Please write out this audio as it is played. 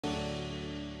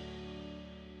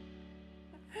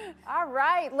All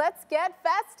right, let's get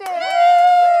festive.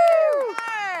 Woo!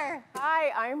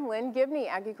 Hi, I'm Lynn Gibney,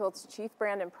 AccuQuilt's Chief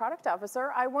Brand and Product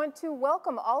Officer. I want to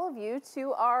welcome all of you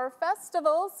to our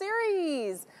festival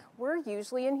series. We're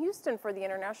usually in Houston for the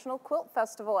International Quilt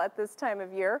Festival at this time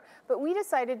of year, but we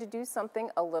decided to do something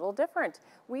a little different.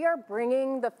 We are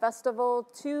bringing the festival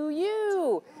to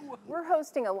you. We're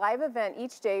hosting a live event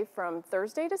each day from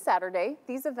Thursday to Saturday.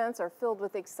 These events are filled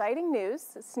with exciting news,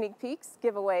 sneak peeks,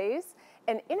 giveaways,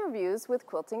 and interviews with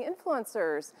quilting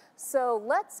influencers. So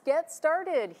let's get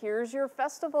started. Here's your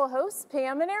festival hosts,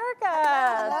 Pam and Erica.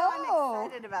 Hello. I'm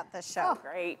excited about this show. Oh,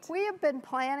 great. We have been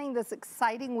planning this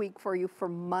exciting week for you for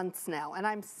months now, and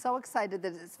I'm so excited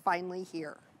that it's finally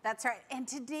here. That's right. And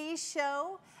today's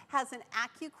show has an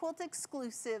AccuQuilt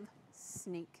exclusive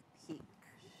sneak peek.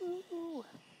 Ooh.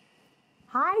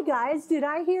 Hi guys, did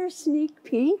I hear sneak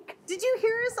peek? Did you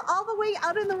hear us all the way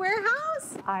out in the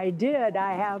warehouse? I did,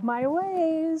 I have my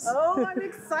ways. Oh, I'm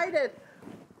excited.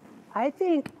 I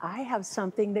think I have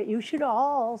something that you should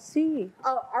all see.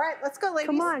 Oh, all right, let's go, ladies.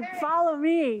 Come on, follow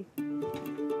me.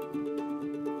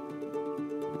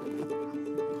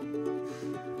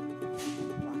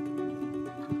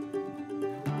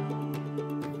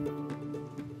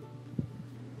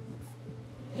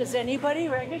 Does anybody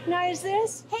recognize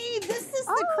this? Hey, this is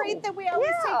the crate that we always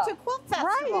take to Quilt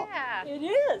Festival. Yeah. It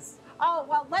is. Oh,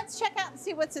 well, let's check out and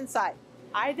see what's inside.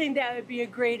 I think that would be a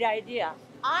great idea.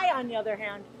 I, on the other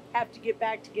hand, have to get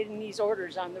back to getting these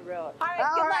orders on the road. All right,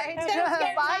 All good right.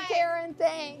 luck. Bye, Karen.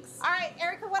 Thanks. All right,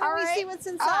 Erica, why don't All we right. see what's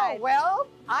inside? Oh, well,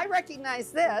 I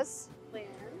recognize this. Lynn.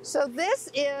 So this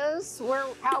is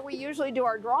how we usually do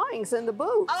our drawings in the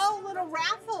booth. Oh, little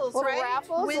raffles, Little right?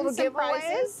 raffles, Win little some giveaways.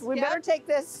 prizes. We Yep. better take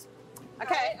this.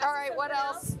 Okay. All right, what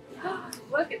else?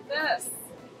 Look at this.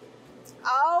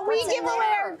 Oh, we What's give in away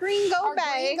there? our green go Our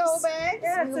bags. green go bags.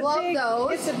 Yeah, We love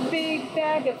those. It's a big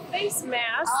bag of face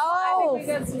masks. Oh, I think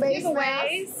we got some face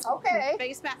giveaways. masks. Okay.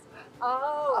 Face mask.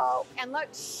 Oh, And look.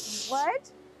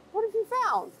 what? What have you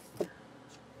found?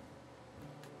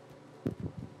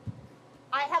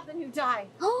 I have the new die.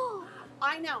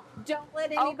 I know. Don't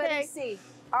let anybody Okay. see.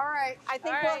 All right. I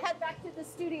think All we'll right. head back to the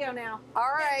studio now.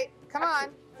 All right. Come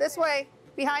on. This way.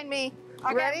 Behind me.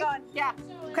 Okay, Ready? I'm going. Yeah.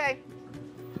 Okay.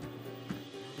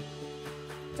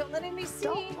 Don't let anybody see.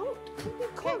 Don't. Get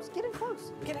in close. Get in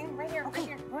close. Get in right here.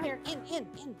 Okay. Right here.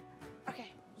 In.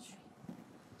 Okay.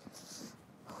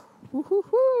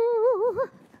 Woo-hoo-hoo.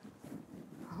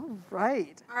 All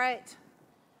right. All right.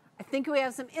 I think we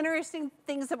have some interesting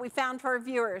things that we found for our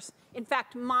viewers. In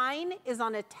fact, mine is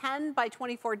on a 10 by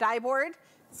 24 die board.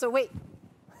 So wait.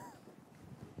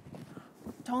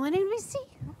 Don't let anybody see.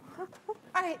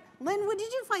 All right, Lynn, what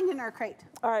did you find in our crate?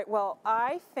 All right, well,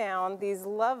 I found these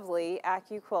lovely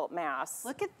AccuQuilt masks.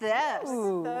 Look at this.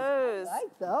 Ooh, Those. I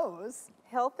like those.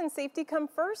 Health and safety come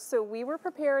first, so we were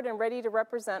prepared and ready to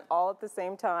represent all at the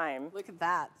same time. Look at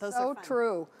that. Those So are fun.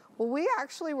 true. Well, we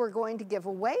actually were going to give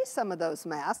away some of those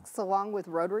masks along with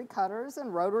rotary cutters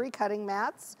and rotary cutting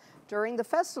mats during the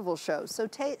festival show. So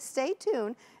stay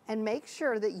tuned and make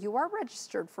sure that you are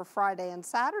registered for Friday and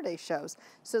Saturday shows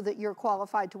so that you're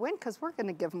qualified to win, because we're going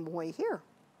to give them away here.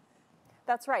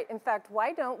 That's right. In fact,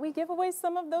 why don't we give away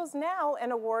some of those now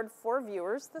and award for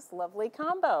viewers this lovely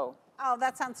combo? Oh,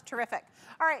 that sounds terrific.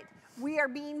 All right, we are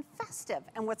being festive.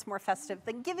 And what's more festive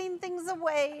than giving things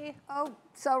away? Oh,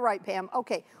 so right, Pam.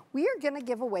 Okay, we are going to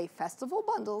give away festival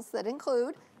bundles that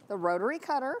include the rotary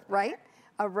cutter, right?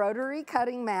 A rotary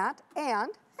cutting mat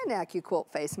and an AccuQuilt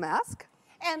face mask.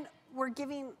 And we're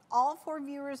giving all 4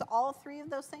 viewers all 3 of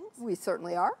those things? We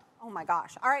certainly are. Oh my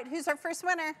gosh. All right, who's our first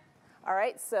winner? All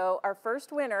right, so our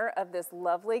first winner of this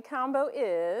lovely combo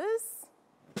is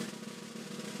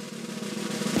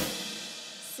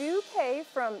Sue K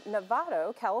from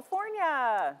Novato,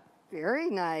 California. Very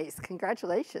nice.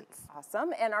 Congratulations.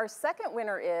 Awesome. And our second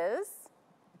winner is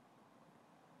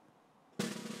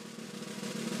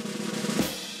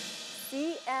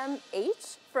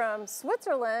CMH from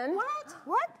Switzerland.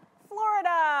 What? Florida.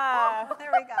 Oh,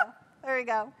 there we go. There we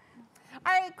go.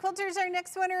 All right, quilters, our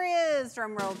next winner is,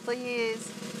 drum roll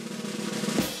please,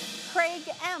 Craig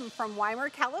M. from Weimar,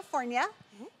 California.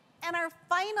 And our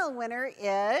final winner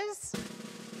is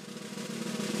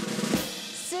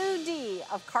Sue D.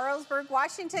 of Carlsberg,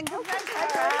 Washington. Congratulations.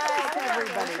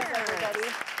 everybody. Everybody.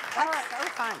 That's so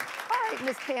fun. All right,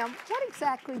 Miss Pam, what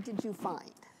exactly did you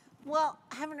find? Well,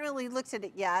 I haven't really looked at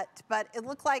it yet, but it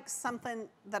looked like something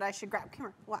that I should grab. Come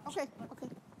here, watch. Okay.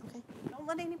 Don't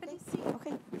let anybody see.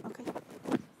 Okay.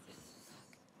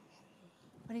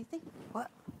 What do you think?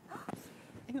 What?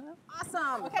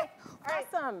 Awesome. Okay. All right.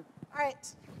 Awesome. All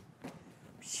right.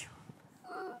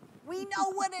 We we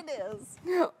know what it is.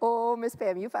 Oh, Miss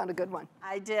Pam, you found a good one.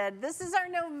 I did. This is our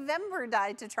November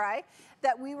die to try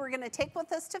that we were going to take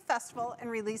with us to festival and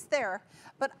release there.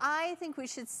 But I think we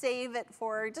should save it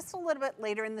for just a little bit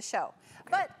later in the show.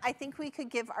 But I think we could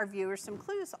give our viewers some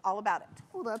clues all about it.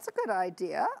 Well, that's a good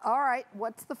idea. All right,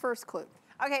 what's the first clue?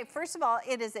 Okay, first of all,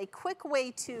 it is a quick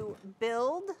way to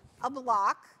build a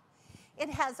block. It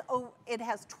has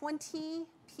 20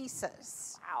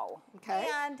 pieces. Wow. Okay.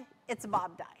 And it's a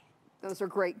bob die. Those are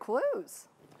great clues.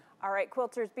 All right,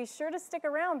 quilters, be sure to stick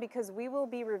around because we will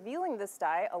be revealing this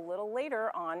die a little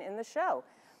later on in the show.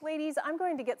 Ladies, I'm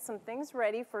going to get some things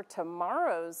ready for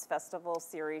tomorrow's festival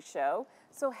series show.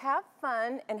 So have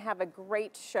fun and have a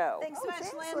great show. Thanks so much,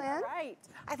 thanks, Lynn. Lynn. All right.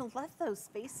 I love those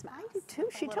face masks. I do too.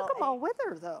 The She took little them all egg. with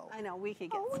her, though. I know, we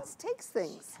could get Always some. takes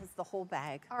things. Has the whole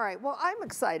bag. All right. Well, I'm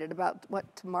excited about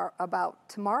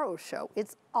tomorrow's show.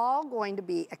 It's all going to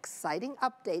be exciting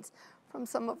updates from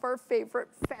some of our favorite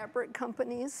fabric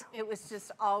companies. It was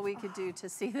just all we could do to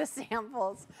see the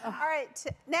samples. All right,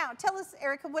 now tell us,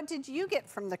 Erica, what did you get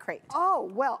from the crate?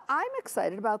 Oh, well, I'm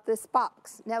excited about this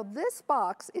box. Now, this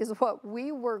box is what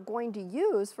we were going to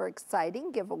use for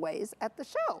exciting giveaways at the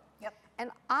show. Yep.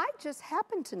 And I just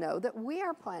happen to know that we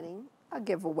are planning a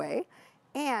giveaway.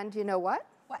 And you know what?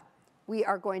 What? We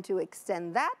are going to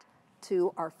extend that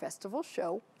to our festival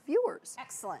show viewers.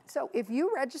 Excellent. So if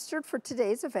you registered for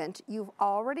today's event, you've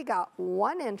already got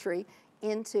one entry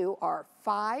into our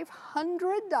 $500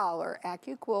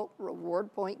 AccuQuilt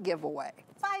reward point giveaway.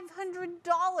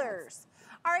 $500.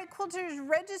 All right, quilters,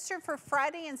 register for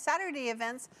Friday and Saturday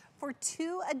events for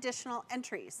 2 additional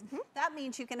entries. That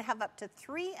means you can have up to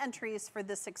 3 entries for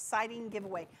this exciting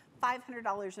giveaway.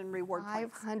 $500 in reward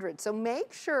points. 500. So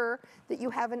make sure that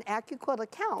you have an AccuQuilt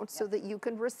account so that you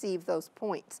can receive those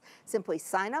points. Simply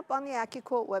sign up on the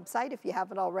AccuQuilt website if you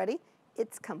haven't already.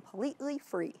 It's completely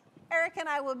free. Eric and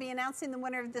I will be announcing the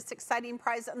winner of this exciting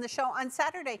prize on the show on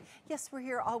Saturday. Yes, we're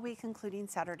here all week, including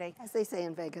Saturday. As they say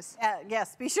in Vegas.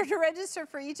 Yes, be sure to register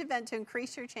for each event to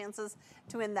increase your chances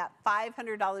to win that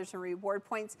 $500 in reward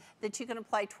points that you can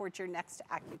apply towards your next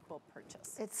AccuQuilt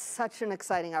purchase. It's such an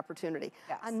exciting opportunity.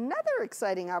 Yes. Another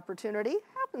exciting opportunity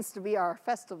happens to be our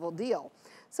festival deal.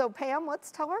 So Pam,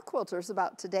 let's tell our quilters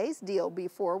about today's deal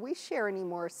before we share any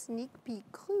more sneak peek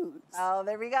clues. Oh,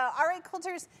 there we go. All right,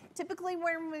 quilters, typically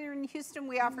when we're in Houston,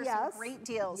 we offer some great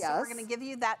deals. So we're Yes. going to give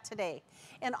you that today.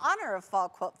 In honor of Fall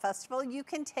Quilt Festival, you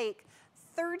can take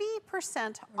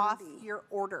 30% off your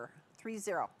order.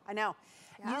 30. I know.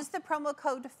 Yeah. Use the promo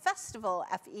code FESTIVAL,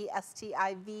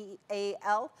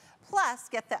 FESTIVAL. Plus,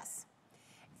 get this.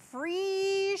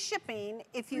 Free shipping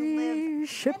if you live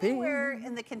anywhere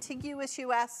in the contiguous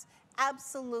U.S.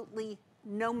 Absolutely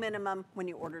no minimum when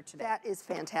you order today. That is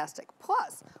fantastic.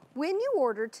 Plus, when you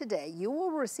order today, you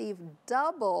will receive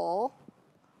double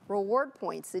reward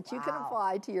points that you can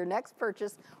apply to your next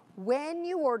purchase when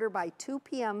you order by 2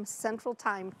 p.m. Central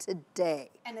Time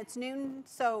today. And it's noon,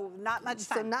 so not much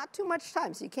time. So not too much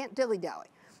time, so you can't dilly-dally.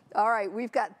 All right,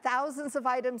 we've got thousands of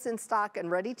items in stock and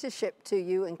ready to ship to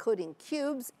you, including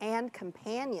cubes and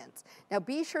companions. Now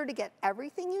be sure to get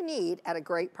everything you need at a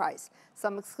great price.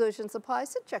 Some exclusions apply,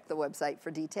 so check the website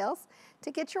for details.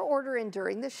 To get your order in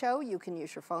during the show, you can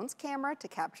use your phone's camera to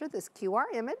capture this QR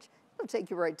image. It'll take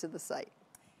you right to the site.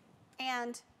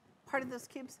 And part of those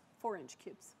cubes, 4-inch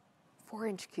cubes.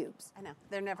 4-inch cubes. I know,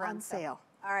 they're never on sale.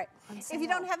 All right. If you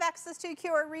don't have access to a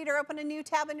QR reader, open a new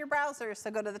tab in your browser.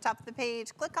 So go to the top of the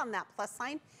page, click on that plus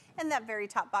sign. In that very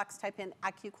top box, type in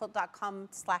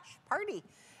AccuQuilt.com/party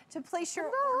to place your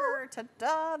order.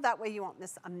 Ta-da! That way you won't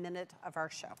miss a minute of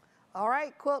our show. All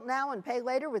right, quilt now and pay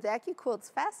later with AccuQuilt's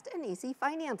fast and easy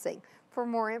financing. For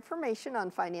more information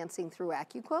on financing through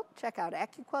AccuQuilt, check out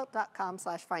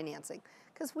AccuQuilt.com/financing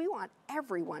because we want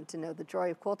everyone to know the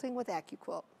joy of quilting with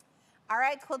AccuQuilt. All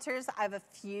right, quilters, I have a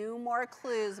few more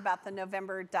clues about the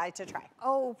November die to try.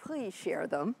 Oh, please share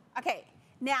them. Okay,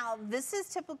 now this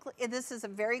is a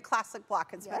very classic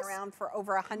block. It's been around for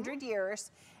over 100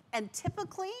 years, and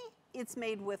typically it's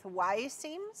made with Y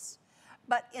seams,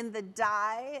 but in the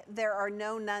die there are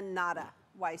none, nada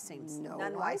Y seams. No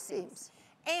none Y seams.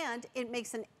 And it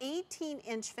makes an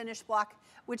 18-inch finished block,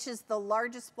 which is the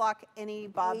largest block any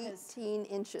Bob has 18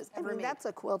 inches. I ever mean, made. that's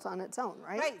a quilt on its own,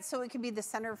 right? Right, so it could be the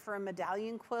center for a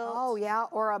medallion quilt. Oh, yeah,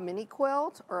 or a mini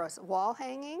quilt or a wall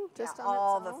hanging just on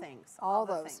all its the own. things, All all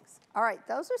the those. things. All right,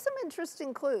 those are some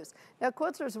interesting clues. Now,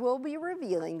 quilters will be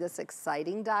revealing this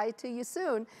exciting die to you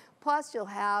soon. Plus, you'll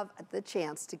have the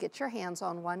chance to get your hands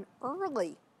on one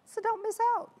early, so don't miss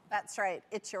out. That's right,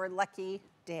 it's your lucky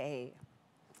day.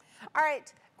 All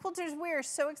right, quilters, we are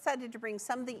so excited to bring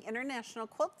some of the International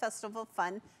Quilt Festival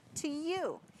fun to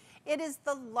you. It is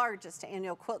the largest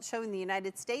annual quilt show in the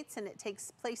United States, and it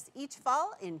takes place each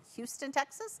fall in Houston,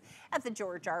 Texas, at the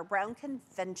George R. Brown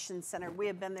Convention Center. We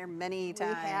have been there many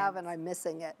times. We have, and I'm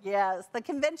missing it. Yes, the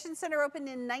Convention Center opened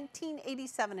in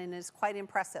 1987 and is quite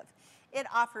impressive. It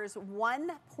offers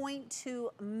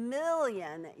 1.2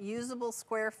 million usable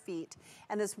square feet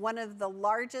and is one of the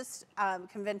largest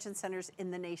convention centers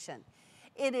in the nation.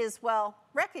 It is well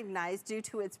recognized due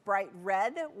to its bright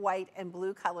red, white, and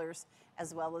blue colors,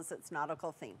 as well as its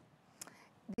nautical theme.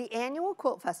 The annual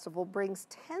Quilt Festival brings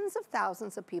tens of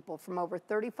thousands of people from over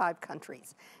 35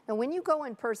 countries. Now, when you go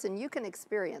in person, you can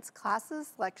experience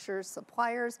classes, lectures,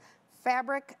 suppliers,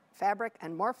 fabric,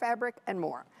 and more fabric, and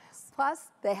more. Plus,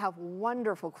 they have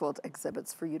wonderful quilt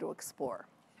exhibits for you to explore.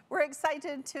 We're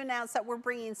excited to announce that we're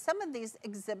bringing some of these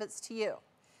exhibits to you.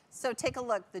 So take a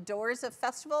look. The doors of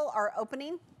Festival are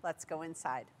opening. Let's go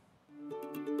inside.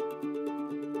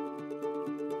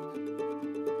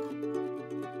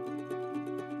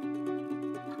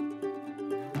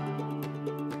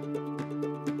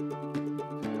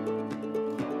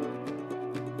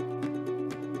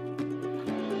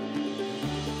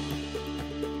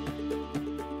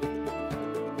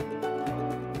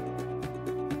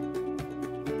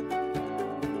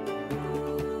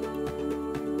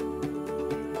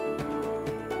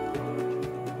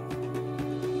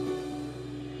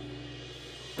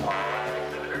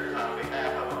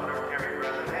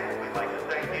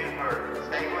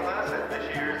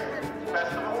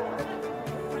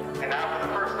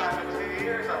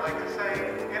 I'd like to say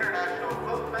International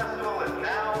Quilt Festival is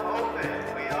now open.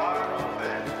 We are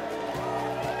open.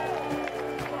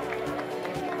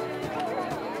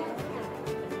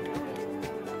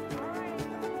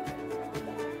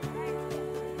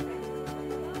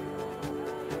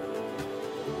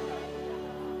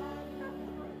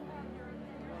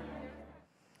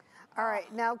 All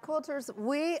right, now quilters,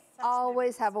 we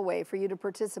always have a way for you to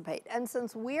participate. And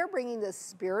since we are bringing the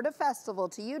spirit of festival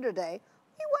to you today,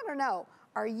 we want to know,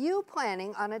 are you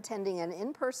planning on attending an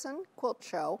in-person quilt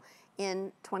show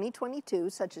in 2022,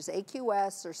 such as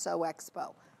AQS or Sew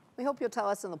Expo? We hope you'll tell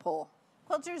us in the poll.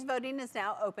 Quilters voting is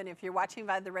now open. If you're watching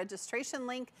via the registration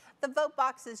link, the vote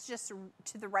box is just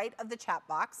to the right of the chat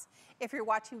box. If you're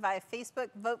watching via Facebook,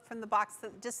 vote from the box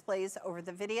that displays over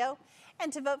the video.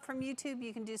 And to vote from YouTube,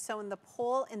 you can do so in the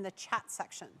poll in the chat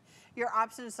section. Your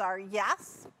options are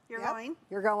yes, you're going.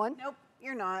 You're going? Nope,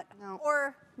 you're not. No.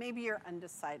 Or maybe you're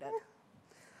undecided.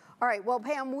 All right, well,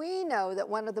 Pam, we know that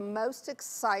one of the most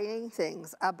exciting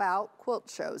things about quilt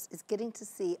shows is getting to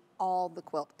see all the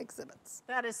quilt exhibits.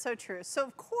 That is so true. So,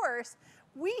 of course,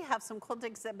 we have some quilt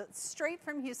exhibits straight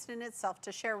from Houston itself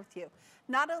to share with you,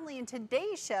 not only in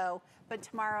today's show, but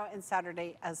tomorrow and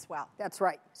Saturday as well. That's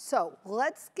right. So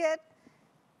let's get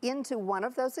into one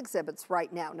of those exhibits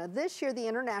right now. Now, this year, the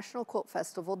International Quilt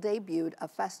Festival debuted a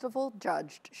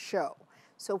festival-judged show.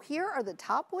 So here are the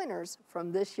top winners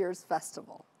from this year's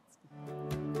festival.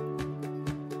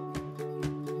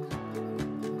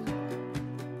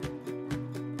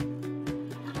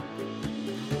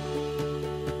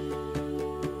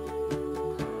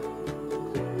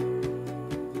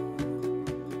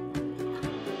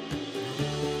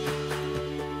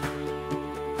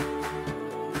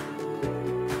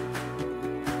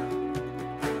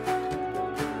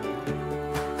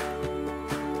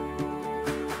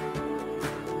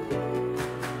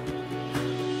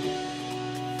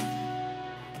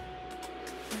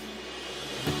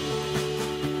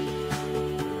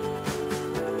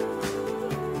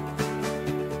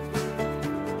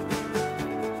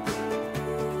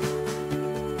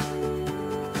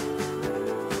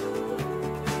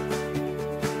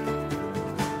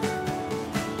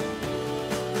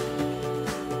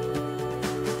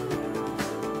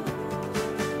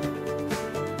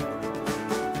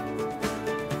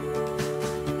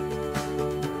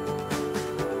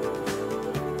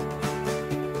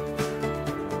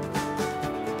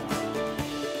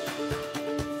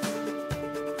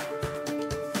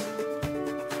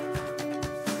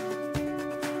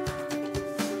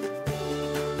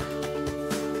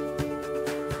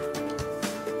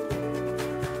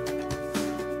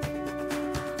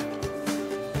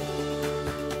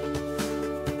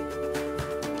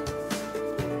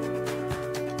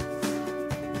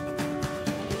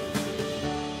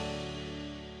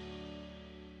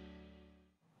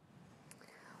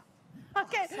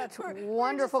 Such We're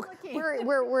wonderful. just looking.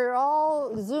 We're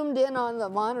all zoomed in on the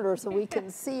monitor so we can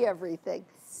see everything.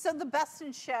 So the best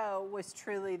in show was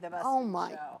truly the best Oh in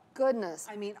my show. goodness.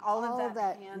 I mean, all of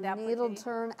that hand needle applique.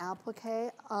 turn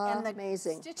applique, And the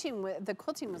amazing. stitching, the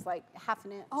quilting was like half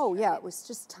an inch. Oh yeah, it was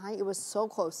just tiny. It was so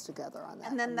close together on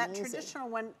that. And then that Amazing. traditional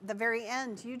one, the very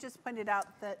end, you just pointed out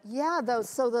that. Yeah,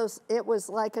 it was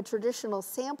like a traditional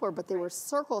sampler, but they were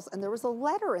circles, and there was a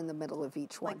letter in the middle of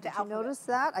each one. Like the Did you alphabet. notice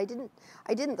that? I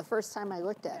didn't the first time I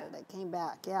looked at it. I came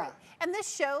back, yeah. And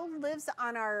this show lives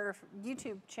on our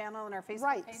YouTube channel and our Facebook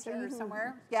Right, page so you or can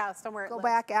somewhere. Yeah, somewhere. Go it lives.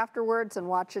 back afterwards and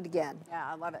watch it again. Yeah,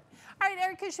 I love it. All right,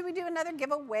 Erica, should we do another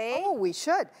giveaway? Oh, we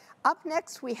should. Up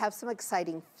next, we have some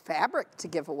exciting fabric to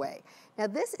give away. Now,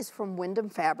 this is from Wyndham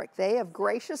Fabric. They have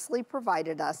graciously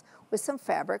provided us with some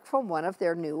fabric from one of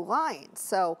their new lines.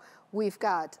 So we've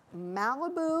got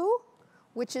Malibu,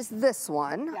 which is this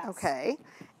one, Yes. okay,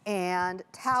 and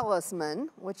Talisman,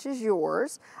 which is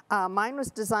yours. Mine was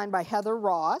designed by Heather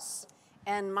Ross.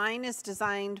 And mine is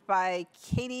designed by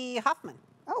Katie Hoffman.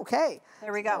 Okay.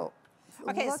 There we go. So,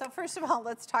 Okay, look- so first of all,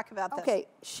 let's talk about this. Okay,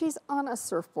 she's on a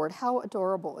surfboard. How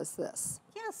adorable is this?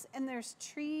 Yes, and there's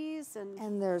trees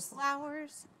and there's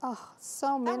flowers. Oh,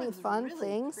 so many one's fun really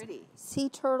things. pretty. Sea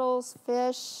turtles,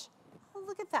 fish. Oh,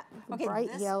 look at that. Okay,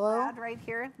 bright this yellow. plaid right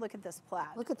here. Look at this plaid.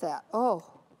 Look at that.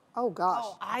 Oh gosh.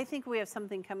 Oh, I think we have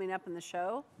something coming up in the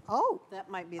show. Oh, That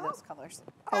might be those colors.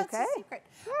 That's Okay. a secret.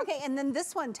 Okay, and then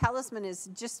this one, Talisman, is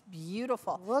just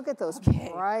beautiful. look at those Okay.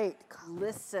 bright colors.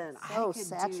 Listen, So I could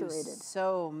saturated. do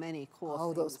so many cool Oh,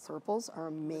 things. those purples are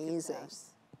amazing.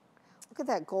 this. Look at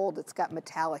that gold. It's got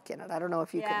metallic in it. I don't know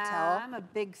if you Yeah, can tell. I'm a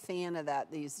big fan of that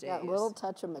these days. That little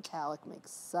touch of metallic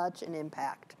makes such an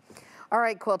impact. All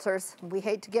right, quilters, we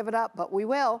hate to give it up, but we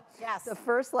will. Yes. The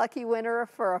first lucky winner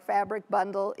for a fabric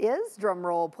bundle is, drum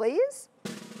roll please,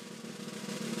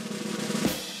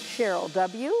 Cheryl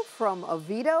W. from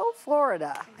Oviedo,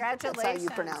 Florida. Congratulations. That's how you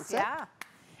pronounce it. Yeah.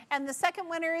 And the second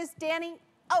winner is Danny.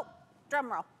 Oh,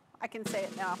 drum roll. I can say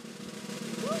it now.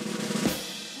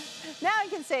 Now I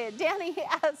can say it. Danny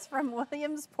S. from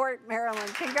Williamsport,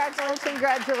 Maryland. Congratulations.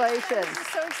 Congratulations. I'm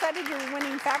so excited you're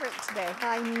winning fabric today.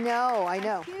 I know, I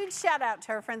know. Huge shout out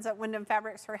to our friends at Wyndham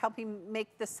Fabrics for helping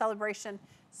make this celebration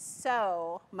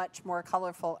so much more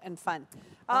colorful and fun.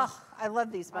 Oh, I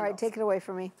love these All bundles. right, take it away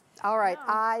from me. All right,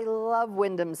 I love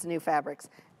Wyndham's new fabrics,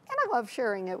 and I love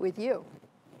sharing it with you.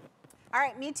 All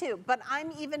right, me too. But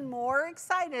I'm even more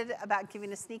excited about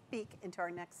giving a sneak peek into our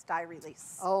next die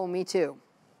release. Oh, me too.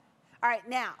 All right,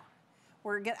 now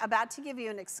we're about to give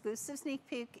you an exclusive sneak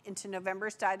peek into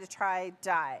November's Die to Try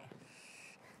die.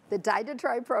 The Die to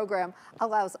Try program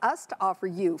allows us to offer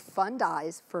you fun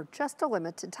dies for just a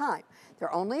limited time.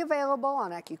 They're only available on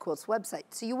AccuQuilt's website,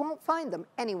 so you won't find them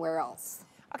anywhere else.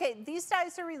 Okay, these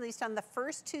dies are released on the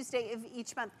first Tuesday of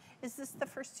each month. Is this the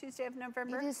first Tuesday of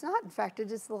November? It is not. In fact,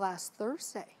 it is the last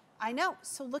Thursday. I know.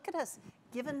 So look at us,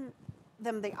 giving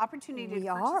them the opportunity We to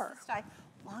are. purchase this die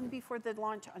long before the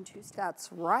launch on Tuesday.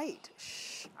 That's right.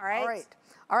 Shh. All right. All right.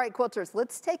 All right, quilters,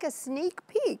 let's take a sneak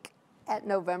peek at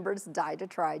November's Die to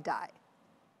Try die.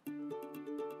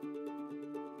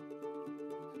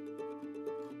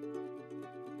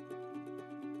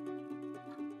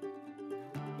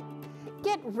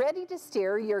 Get ready to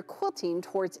steer your quilting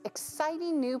towards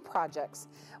exciting new projects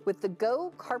with the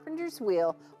Go Carpenter's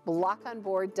Wheel Block on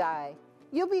Board die.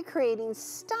 You'll be creating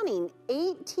stunning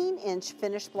 18-inch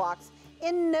finished blocks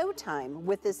in no time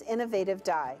with this innovative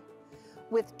die.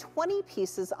 With 20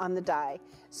 pieces on the die,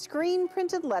 screen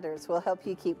printed letters will help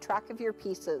you keep track of your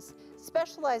pieces.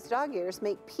 Specialized dog ears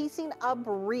make piecing a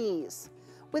breeze.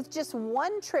 With just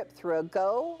one trip through a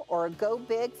Go or a Go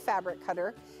Big fabric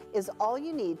cutter is all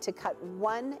you need to cut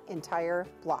one entire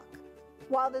block.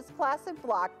 While this classic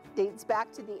block dates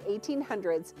back to the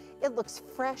 1800s, it looks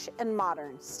fresh and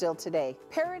modern still today.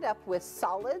 Pair it up with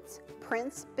solids,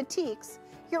 prints, batiks,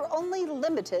 you're only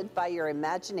limited by your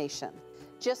imagination.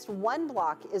 Just one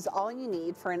block is all you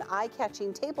need for an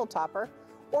eye-catching table topper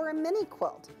or a mini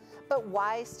quilt. But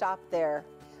why stop there?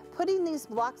 Putting these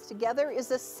blocks together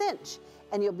is a cinch,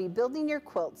 and you'll be building your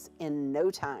quilts in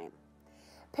no time.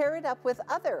 Pair it up with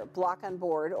other block on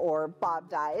board or bob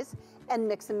dies and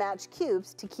mix and match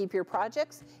cubes to keep your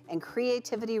projects and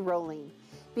creativity rolling.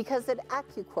 Because at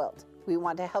AccuQuilt, we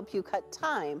want to help you cut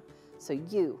time so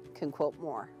you can quilt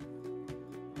more.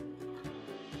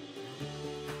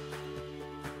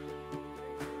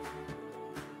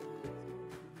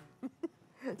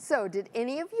 So, did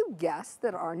any of you guess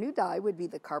that our new die would be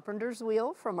the Carpenter's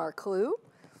Wheel from our clue?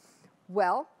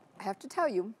 Well, I have to tell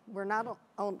you, we're not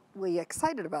only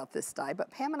excited about this die,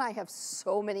 but Pam and I have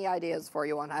so many ideas for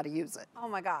you on how to use it. Oh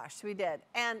my gosh, we did.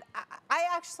 And I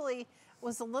actually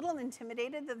was a little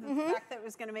intimidated at the fact that it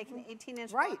was going to make an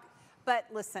 18-inch Right. block. But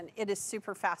listen, it is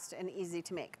super fast and easy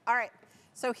to make. All right,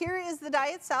 so here is the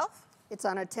die itself. It's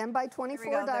on a 10 by 24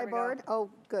 go, there die we go. board. Oh,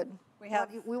 good.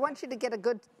 We want you to get a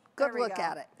good There we look go.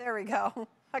 at it. There we go.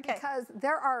 Okay. Because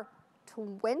there are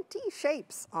 20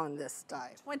 shapes on this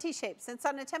die. 20 shapes. It's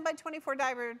on a 10 by 24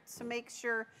 die board, so make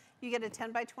sure you get a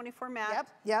 10 by 24 mat.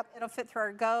 Yep. It'll fit through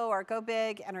our Go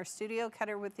Big, and our Studio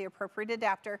Cutter with the appropriate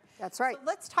adapter. That's right. So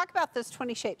let's talk about those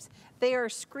 20 shapes. They are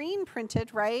screen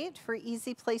printed, right, for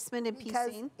easy placement and Because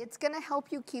piecing. it's going to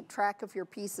help you keep track of your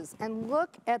pieces. And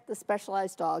look at the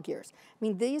specialized dog ears. I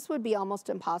mean, these would be almost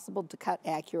impossible to cut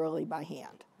accurately by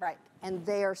hand. Right. And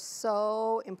they are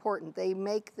so important. They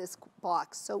make this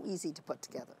block so easy to put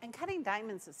together. And cutting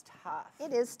diamonds is tough.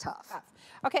 It is tough.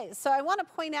 Okay, so I want to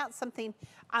point out something.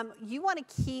 You want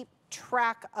to keep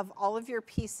track of all of your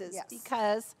pieces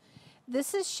because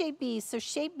this is shape B. So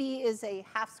shape B is a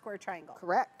half square triangle.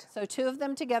 Correct. So two of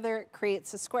them together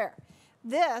creates a square.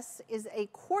 This is a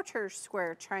quarter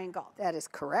square triangle. That is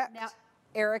correct. Now,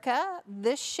 Erica,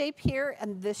 this shape here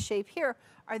and this shape here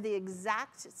are the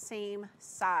exact same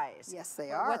size. Yes,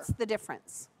 they are. What's the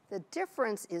difference? The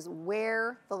difference is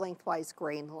where the lengthwise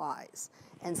grain lies.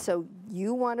 And so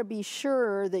you want to be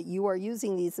sure that you are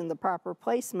using these in the proper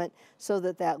placement so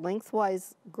that that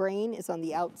lengthwise grain is on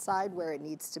the outside where it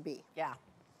needs to be. Yeah,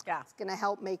 yeah. It's going to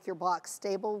help make your block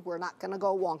stable. We're not going to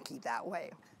go wonky that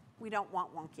way. We don't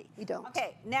want wonky. We don't.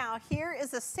 Okay, now here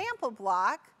is a sample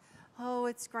block. Oh,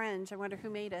 it's grunge. I wonder who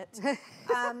made it.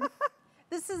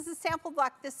 This is the sample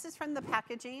block. This is from the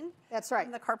packaging. That's right.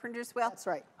 From the carpenter's wheel. That's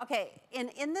right. Okay,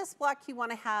 in this block, you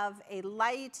want to have a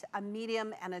light, a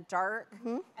medium, and a dark,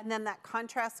 and then that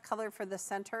contrast color for the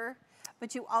center.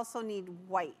 But you also need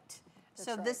white.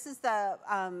 So this is the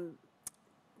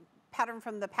pattern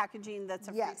from the packaging that's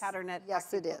a free pattern at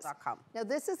AccuQuilt.com. Now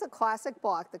this is a classic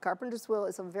block. The carpenter's wheel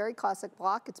is a very classic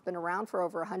block. It's been around for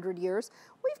over 100 years.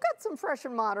 We've got some fresh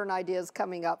and modern ideas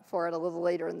coming up for it a little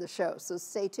later in the show, so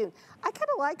stay tuned. I kind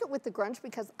of like it with the grunge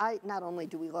because not only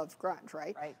do we love grunge,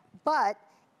 right? Right. But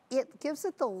it gives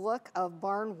it the look of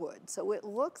barn wood. So it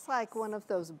looks like one of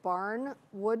those barn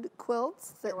wood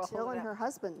quilts that Jill and her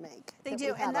husband make. They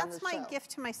do, and that's my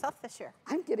gift to myself this year.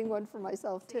 I'm getting one for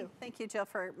myself too. Thank you, Jill,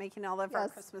 for making all of our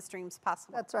Christmas dreams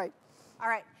possible. That's right. All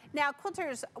right. Now,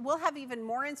 quilters, we'll have even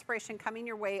more inspiration coming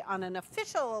your way on an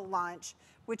official launch,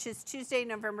 which is Tuesday,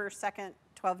 November 2nd,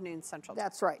 12 noon Central.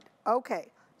 That's right. Okay.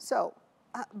 So,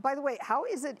 by the way, how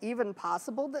is it even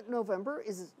possible that November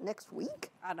is next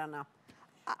week? I don't know.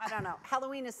 I don't know.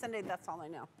 Halloween is Sunday, that's all I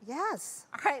know. Yes.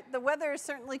 All right, the weather has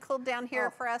certainly cooled down here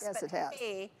for us, yes, but it has.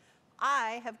 hey,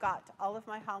 I have got all of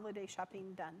my holiday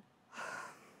shopping done.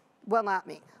 Well, not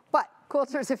me. But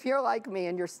quilters, if you're like me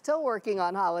and you're still working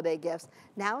on holiday gifts,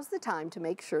 now's the time to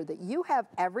make sure that you have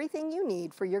everything you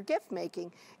need for your gift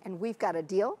making, and we've got a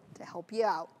deal to help you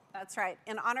out. That's right.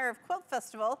 In honor of Quilt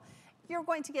Festival, you're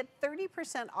going to get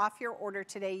 30% off your order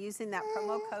today using that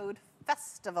promo code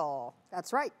FESTIVAL.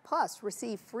 That's right. Plus,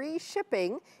 receive free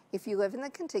shipping if you live in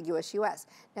the contiguous U.S.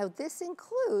 Now, this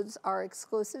includes our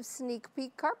exclusive Sneak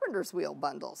Peek Carpenter's Wheel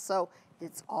bundle, so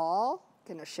it's all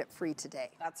going to ship free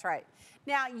today. That's right.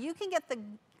 Now, you can get the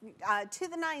To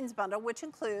the Nines bundle, which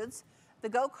includes the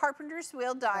Go Carpenter's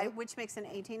Wheel die, which makes an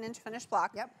 18-inch finished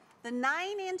block. Yep. The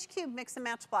 9-inch cube mix and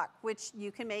match block, which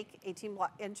you can make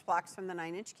 18-inch blocks from the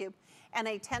 9-inch cube, and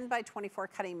a 10 by 24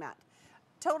 cutting mat.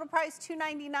 Total price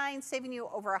 $299, saving you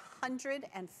over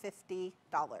 $150,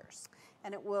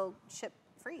 and it will ship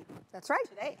free. That's right.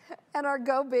 Today. And our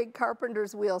Go Big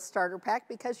Carpenter's Wheel starter pack,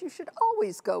 because you should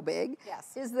always go big,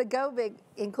 is the Go Big,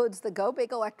 includes the Go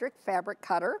Big electric fabric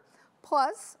cutter,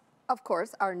 plus, of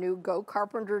course, our new Go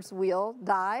Carpenter's Wheel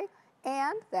die,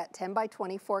 and that 10 by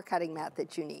 24 cutting mat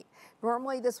that you need.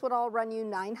 Normally this would all run you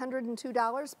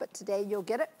 $902, but today you'll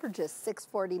get it for just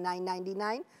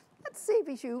 $649.99. That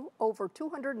saves you over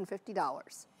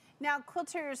 $250. Now,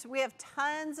 quilters, we have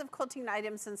tons of quilting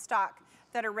items in stock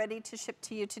that are ready to ship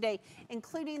to you today,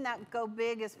 including that Go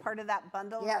Big as part of that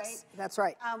bundle, right? Yes, that's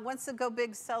right. Once the Go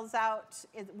Big sells out,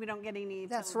 we don't get any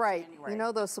That's till right. January. You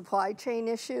know those supply chain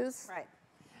issues? Right.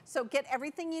 So get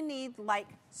everything you need, like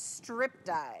strip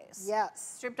dies.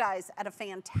 Yes. Strip dies at a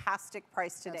fantastic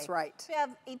price today. That's right. We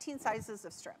have 18 sizes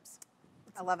of strips.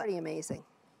 I love it. Pretty amazing.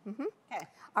 Okay.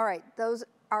 All right, those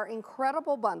are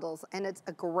incredible bundles, and it's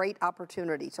a great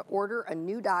opportunity to order a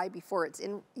new die before it's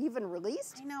even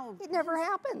released. I know. It never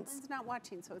happens. Lynn's not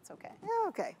watching, so it's okay. Yeah,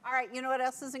 okay. All right, you know what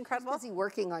else is incredible? Busy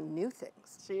working on new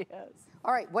things. She is.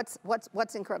 All right,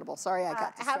 what's incredible? Sorry, I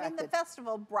got distracted. Having the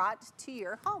festival brought to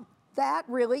your home. That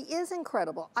really is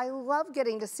incredible. I love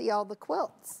getting to see all the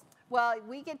quilts. Well,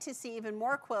 we get to see even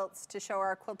more quilts to show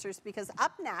our quilters because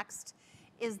up next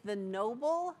is the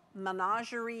Noble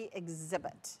Menagerie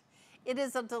exhibit. It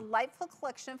is a delightful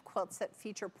collection of quilts that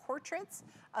feature portraits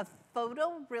of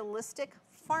photorealistic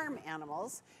farm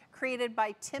animals created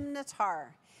by Tim Natar.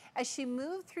 As she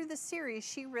moved through the series,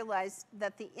 she realized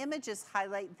that the images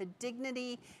highlight the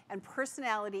dignity and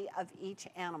personality of each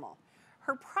animal.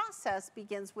 Her process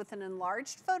begins with an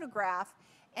enlarged photograph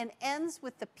and ends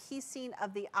with the piecing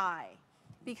of the eye,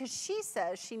 because she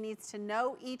says she needs to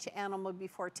know each animal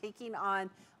before taking on,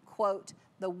 quote,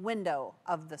 the window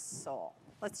of the soul.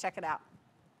 Let's check it out.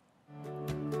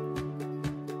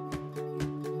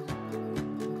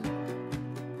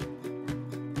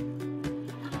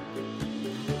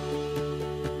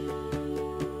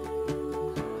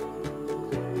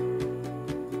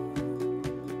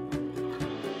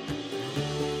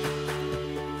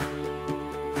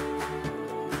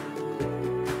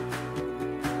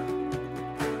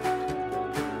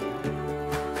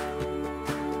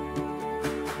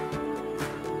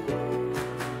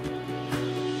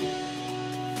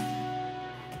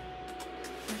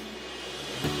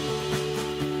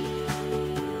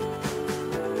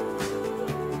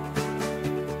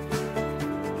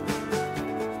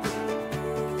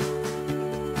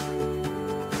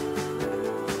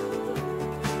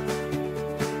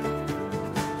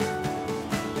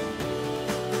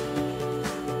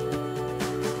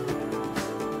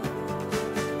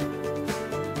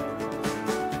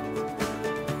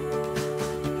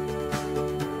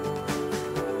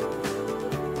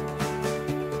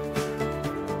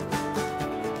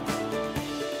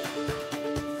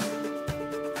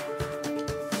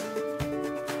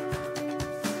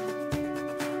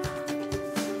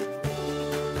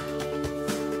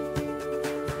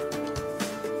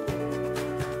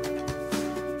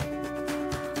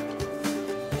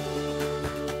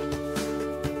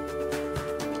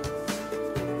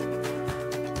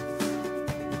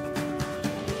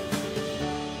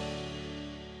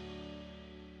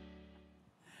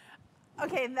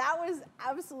 Okay, that was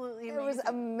absolutely amazing. It was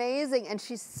amazing, and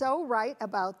she's so right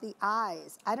about the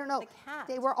eyes. I don't know. The cat.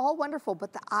 They were all wonderful,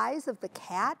 but the eyes of the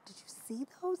cat, did you see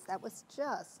those? That was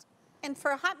just... And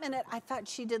for a hot minute, I thought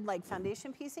she did like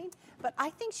foundation piecing, but I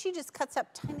think she just cuts up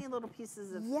tiny little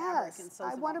pieces of fabric and Yes, sews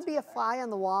I them want all to be a together. fly on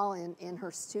the wall in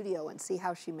her studio and see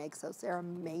how she makes those. They're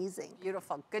amazing.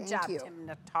 Beautiful. Good Thank job, you. Tim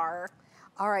Natar.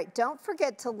 All right, don't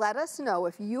forget to let us know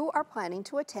if you are planning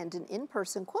to attend an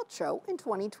in-person quilt show in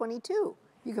 2022.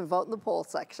 You can vote in the poll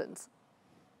sections.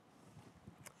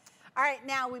 All right,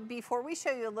 now before we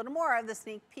show you a little more of the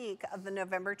sneak peek of the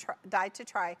November Die to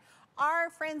Try, our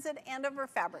friends at Andover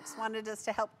Fabrics wanted us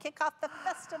to help kick off the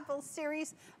festival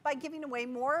series by giving away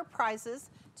more prizes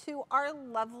to our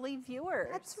lovely viewers.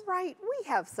 That's right, we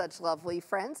have such lovely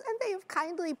friends, and they have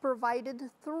kindly provided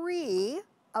 3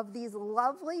 of these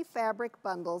lovely fabric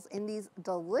bundles in these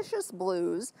delicious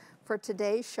blues for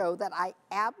today's show that I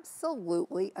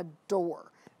absolutely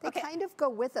adore. They kind of go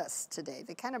with us today.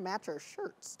 They kind of match our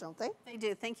shirts, don't they? They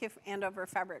do. Thank you, Andover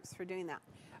Fabrics, for doing that.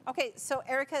 Okay, so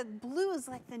Erica, blue is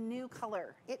like the new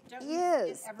color. It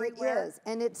is.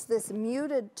 And it's this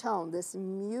muted tone, this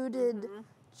muted,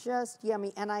 just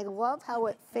yummy. And I love how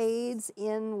it fades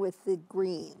in with the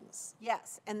greens.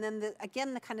 Yes, and then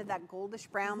again, the kind of that goldish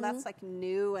brown, that's like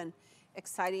new and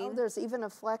exciting. Oh, there's even a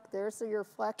fleck. There's your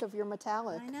fleck of your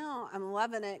metallic. I know, I'm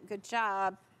loving it. Good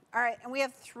job. All right, and we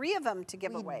have 3 of them to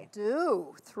give away. We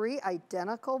do. 3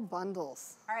 identical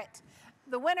bundles. All right,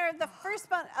 the winner of the first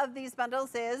of these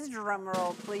bundles is, drum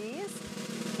roll please,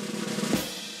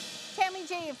 Tammy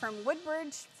J from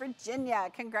Woodbridge, Virginia.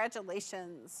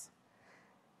 Congratulations.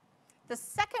 The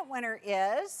second winner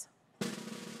is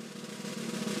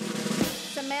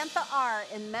Samantha R.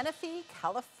 in Menifee,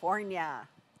 California.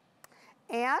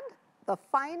 And the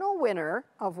final winner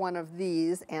of one of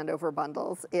these Andover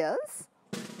bundles is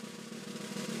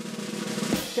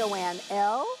Joanne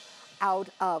L. out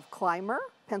of Clymer,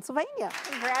 Pennsylvania.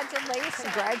 Congratulations.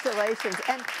 Congratulations.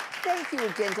 And thank you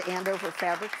again to Andover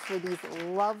Fabrics for these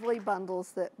lovely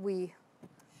bundles that we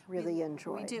really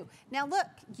enjoy. We do. Now look,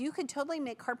 you could totally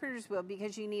make carpenter's wheel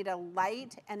because you need a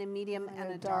light and a medium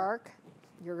and a dark.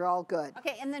 You're all good.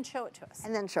 Okay, and then show it to us.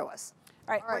 And then show us.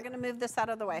 All right, we're going to move this out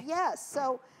of the way. Yes,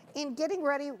 so in getting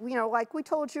ready, you know, like we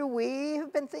told you, we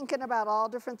have been thinking about all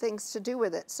different things to do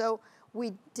with it. So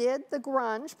we did the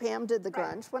grunge, Pam did the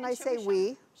grunge. When I say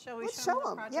we, let's show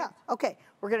them. Yeah, okay,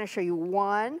 we're gonna show you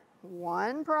one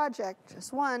project,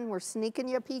 just one. We're sneaking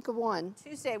you a peek of one.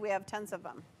 Tuesday, we have tons of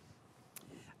them.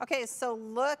 Okay, so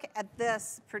look at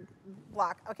this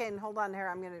block. Okay, and hold on here,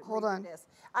 I'm gonna hold on. This.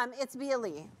 It's Bea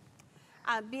Lee.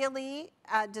 Bea Lee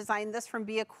designed this from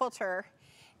Bea Quilter,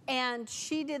 and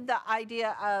she did the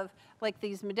idea of like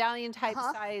these medallion type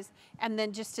size, and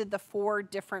then just did the 4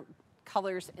 different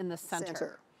colors in the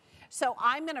center. So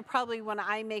I'm gonna probably, when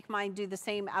I make mine, do the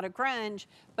same out of grunge,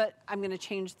 but I'm gonna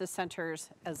change the centers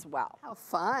as well. How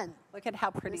fun. Look at how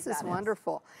pretty that is. This is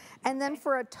wonderful. And then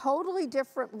for a totally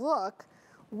different look,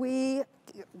 we,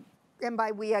 and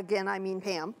by we again, I mean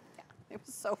Pam. Yeah, it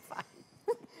was so fun.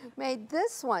 Made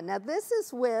this one. Now this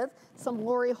is with some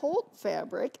Lori Holt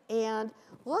fabric, and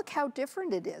look how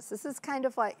different it is. This is kind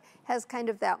of like, has kind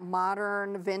of that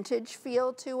modern vintage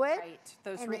feel to it. Right,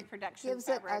 those and reproduction gives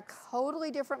fabrics. it a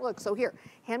totally different look. So here,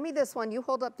 hand me this one. You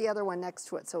hold up the other one next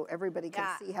to it so everybody can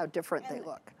see how different they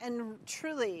look. And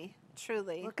truly,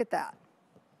 truly. Look at that.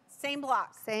 Same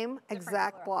block. Same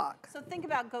exact block. So think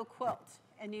about Go Quilt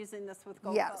and using this with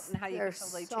Go Quilt and how you can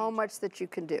totally change there's so much that you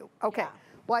can do. Okay.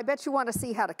 Well, I bet you want to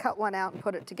see how to cut one out and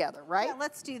put it together, right? Yeah,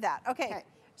 let's do that. Okay.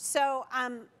 So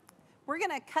we're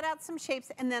going to cut out some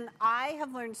shapes, and then I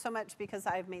have learned so much because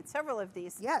I've made several of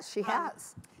these. Yes, she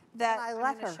has. That and I I'm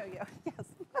let going to show you. Yes,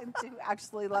 I do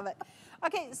actually love it.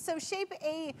 Okay, so shape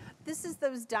A, this is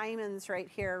those diamonds right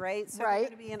here, right? So they're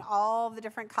going to be in all the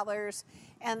different colors,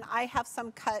 and I have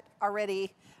some cut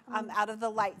already out of the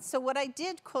light. So what I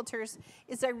did, quilters,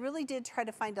 is I really did try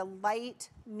to find a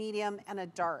light, medium, and a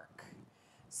dark.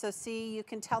 So see, you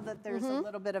can tell that there's a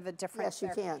little bit of a difference.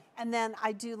 Yes, you can. And then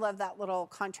I do love that little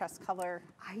contrast color.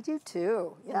 I do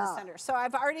too. In the center. So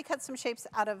I've already cut some shapes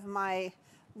out of my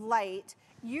light.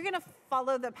 You're gonna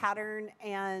follow the pattern,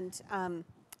 and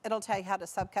it'll tell you how to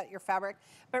subcut your fabric.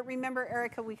 But remember,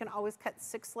 Erica, we can always cut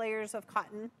 6 layers of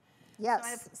cotton. Yes. So I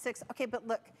have 6. Okay, but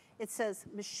look, it says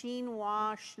machine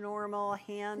wash, normal,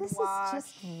 hand wash. This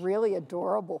is just really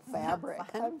adorable fabric.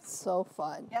 It's so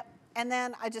fun. Yep. And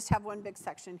then I just have one big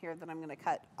section here that I'm going to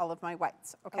cut all of my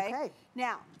whites, okay?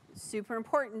 Now, super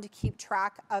important to keep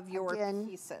track of your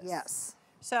pieces. Yes.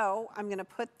 So I'm going to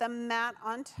put the mat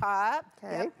on top.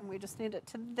 Okay. Yep, and we just need it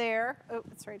to there. Oh,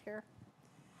 it's right here.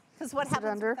 Because what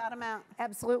happens without a mat?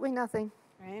 Absolutely nothing.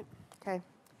 Right? Okay.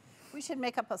 We should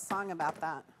make up a song about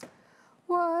that.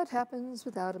 What happens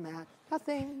without a mat?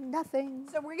 Nothing, nothing.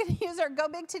 So we're going to use our Go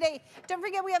Big today. Don't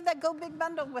forget we have that Go Big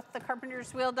bundle with the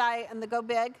Carpenter's Wheel Die and the Go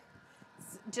Big.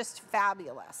 It's just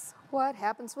fabulous. What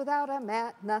happens without a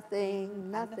mat? Nothing,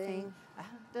 nothing.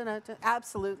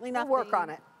 Absolutely nothing. We'll work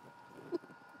on it.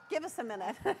 Give us a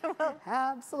minute.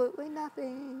 Absolutely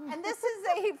nothing. And this is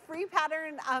a free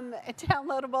pattern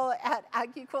downloadable at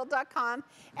AccuQuilt.com.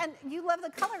 And you love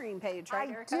the coloring page, right,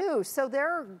 Erica? I do. So there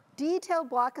are detailed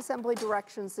block assembly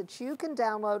directions that you can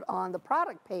download on the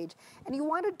product page. And you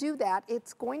want to do that,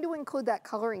 it's going to include that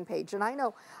coloring page. And I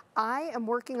know I am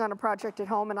working on a project at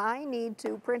home, and I need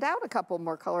to print out a couple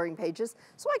more coloring pages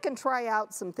so I can try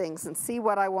out some things and see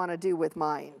what I want to do with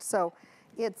mine. So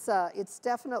it's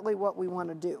definitely what we want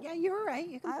to do. Yeah, you're right.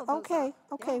 You can pull those okay, off.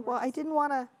 okay. Yeah, well, I didn't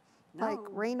want to like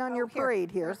rain on your parade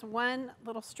here. There's one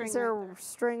little string. Is there right a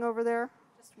string over there?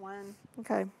 Just one.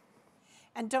 Okay.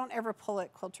 And don't ever pull it,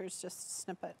 quilters. Just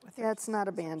snip it with your Yeah, it's not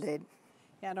a Band-Aid.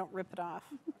 Yeah, don't rip it off.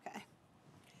 Okay.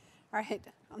 All right,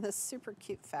 on this super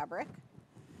cute fabric.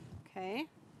 Okay.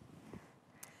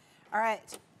 All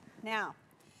right. Now,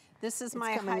 this is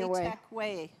my high-tech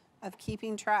way of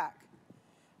keeping track.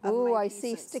 Ooh, I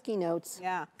see sticky notes.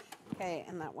 Yeah. Okay,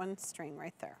 and that one string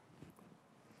right there.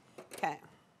 Okay.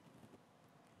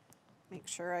 Make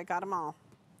sure I got them all.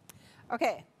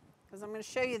 Okay, because I'm going to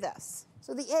show you this.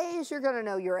 So the A's, you're going to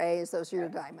know your A's. Those are your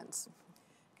diamonds.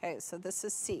 Okay, so this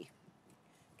is C.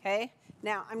 Okay,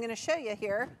 now I'm going to show you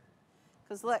here,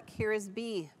 because look, here is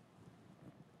B.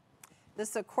 This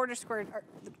is a quarter square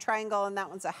triangle, and that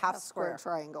one's a half square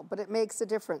triangle, but it makes a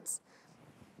difference.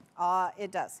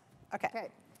 It does. Okay.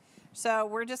 So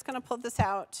we're just going to pull this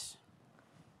out,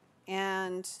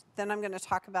 and then I'm going to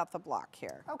talk about the block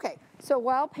here. Okay, so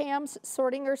while Pam's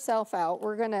sorting herself out,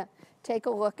 we're going to take a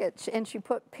look at, and she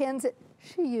put pins,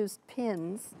 she used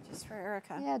pins. Just for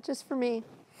Erica. Yeah, just for me.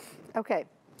 Okay,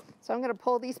 so I'm going to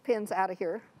pull these pins out of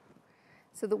here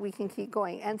so that we can keep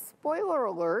going. And spoiler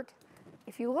alert,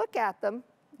 if you look at them,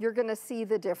 you're going to see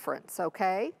the difference,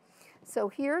 okay? So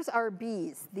here's our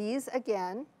B's. These,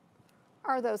 again,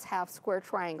 are those half square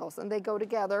triangles, and they go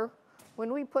together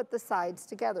when we put the sides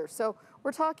together. So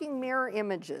we're talking mirror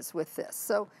images with this.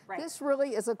 So this really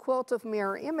is a quilt of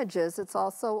mirror images. It's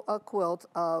also a quilt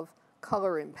of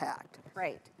color impact.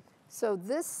 Right. So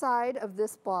this side of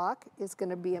this block is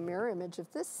going to be a mirror image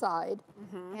of this side,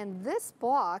 and this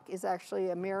block is actually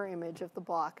a mirror image of the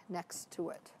block next to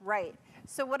it. Right.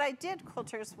 So what I did,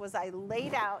 quilters, was I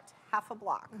laid out half a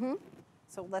block.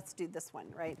 So let's do this one,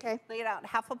 right? Okay. Laid out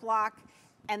half a block,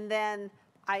 and then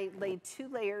I laid 2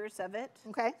 layers of it.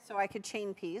 Okay. So I could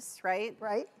chain piece, right?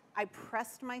 Right. I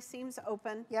pressed my seams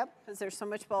open. Yep. Because there's so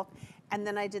much bulk. And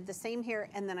then I did the same here,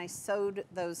 and then I sewed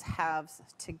those halves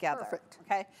together. Perfect.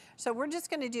 Okay. So we're just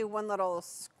going to do one little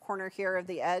corner here of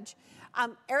the edge.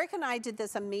 Eric and I did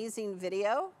this amazing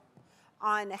video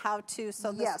on how to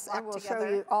sew this Yes, block and we'll together.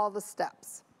 show you all the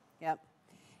steps. Yep.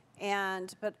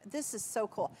 But this is so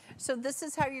cool. So this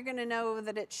is how you're going to know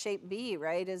that it's shape B,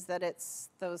 right? Is that it's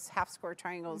those half square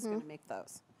triangles going to make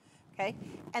those. Okay.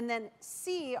 And then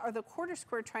C are the quarter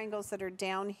square triangles that are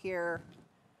down here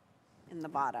in the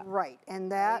bottom. Right,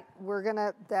 and that we're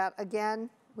gonna, that again,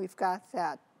 we've got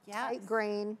that tight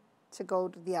grain to go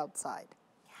to the outside.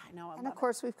 Yeah, I know. And of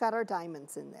course, we've got our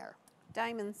diamonds in there.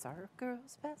 Diamonds are a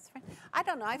girl's best friend. I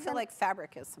don't know. I feel like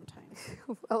fabric is sometimes.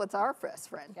 Well, it's our best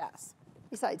friend. Yes.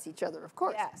 Besides each other, of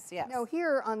course. Yes, yes. Now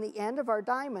here on the end of our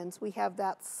diamonds, we have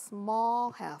that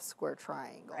small half square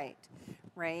triangle. Right,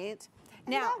 right.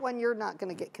 And Now, that one you're not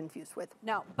going to get confused with.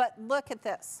 no, but look at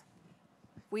this.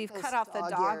 We've Those cut off the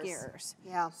dog dog ears. ears.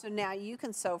 Yeah. So now you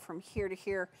can sew from here to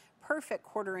here, perfect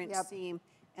 1/4 inch Yep. seam,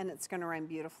 and it's going to run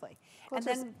beautifully. Cool, And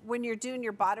just- then when you're doing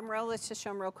your bottom row, let's just show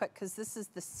them real quick because this is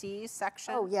the C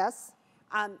section. Oh, yes.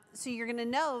 So you're going to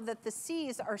know that the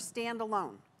C's are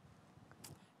standalone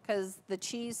because the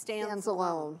cheese stands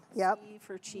alone. Yep. C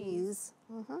for cheese,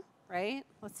 Cheese. right?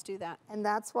 Let's do that. And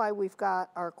that's why we've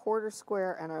got our quarter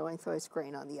square and our lengthwise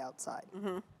grain on the outside.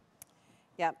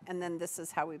 Yep, and then this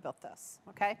is how we built this,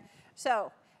 okay?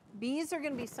 So B's are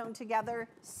going to be sewn together.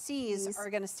 C's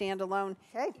are going to stand alone.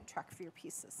 Okay. Keep track of your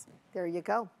pieces. There you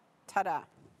go. Ta-da.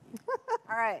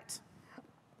 All right.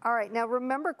 All right, now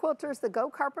remember, quilters, the Go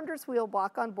Carpenter's Wheel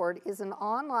block on board is an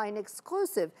online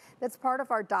exclusive that's part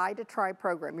of our Die to Try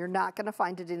program. You're not going to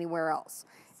find it anywhere else.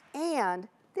 And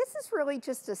this is really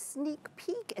just a sneak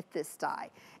peek at this die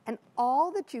and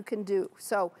all that you can do.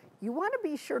 So you want to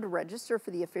be sure to register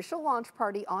for the official launch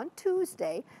party on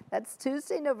Tuesday. That's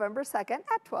Tuesday, November 2nd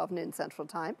at 12 noon Central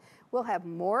Time. We'll have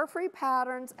more free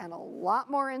patterns and a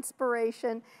lot more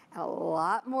inspiration and a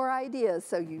lot more ideas,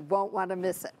 so you won't want to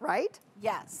miss it, right?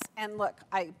 Yes, and look,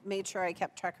 I made sure I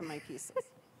kept track of my pieces.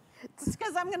 It's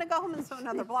because I'm going to go home and sew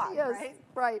another block, Yes, right?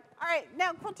 right. All right,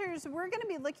 now quilters, we're going to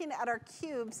be looking at our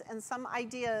cubes and some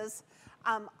ideas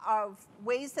of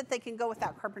ways that they can go with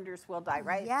that carpenter's wheel die,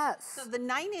 right? Yes. So the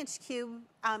 9-inch cube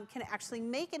can actually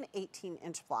make an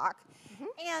 18-inch block,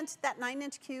 and that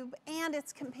 9-inch cube and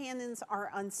its companions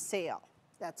are on sale.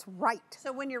 That's right.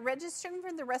 So when you're registering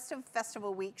for the rest of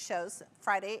Festival Week shows,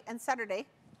 Friday and Saturday,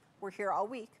 we're here all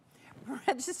week,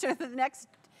 register the next.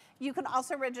 You can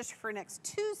also register for next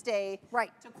Tuesday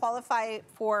to qualify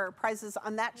for prizes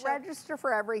on that show. Register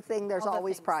for everything. There's All the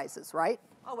always things. prizes, right?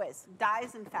 Always.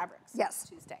 Dyes and fabrics. Yes.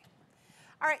 Tuesday.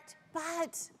 All right.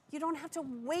 But you don't have to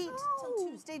wait till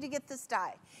Tuesday to get this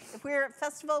dye. If we were at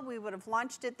Festival, we would have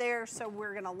launched it there. So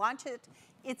we're going to launch it.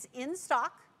 It's in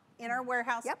stock in our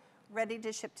warehouse. Ready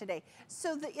to ship today.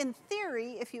 So in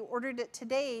theory, if you ordered it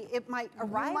today, it might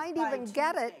arrive. You might even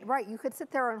get it. Right. You could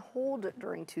sit there and hold it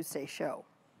during Tuesday's show.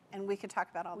 And we could talk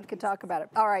about all the We could talk about it.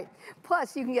 All right.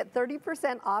 Plus, you can get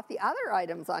 30% off the other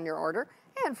items on your order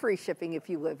and free shipping if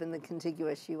you live in the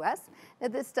contiguous U.S. Now,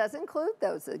 this does include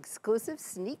those exclusive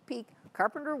sneak peek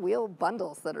Carpenter Wheel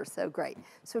bundles that are so great.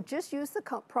 So just use the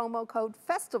promo code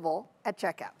FESTIVAL at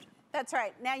checkout. That's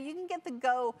right. Now you can get the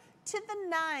Go to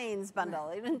the 9s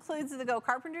bundle. It includes the Go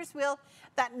Carpenter's Wheel,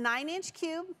 that 9-inch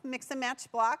cube mix and match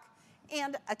block,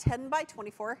 and a 10 by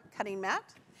 24 cutting mat.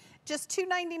 Just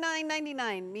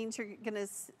 $299.99 means you're going to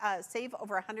save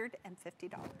over $150.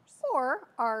 Or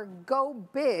our Go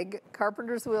Big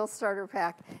Carpenter's Wheel starter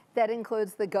pack that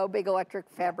includes the Go Big electric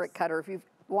fabric cutter. If you've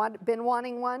been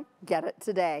wanting one, get it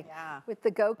today. With the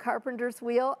Go Carpenter's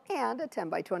Wheel and a 10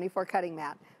 by 24 cutting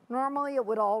mat. Normally it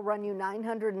would all run you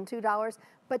 $902,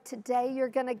 but today you're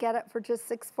going to get it for just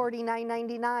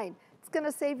 $649.99. It's going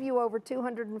to save you over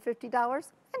 $250,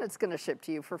 and it's going to ship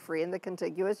to you for free in the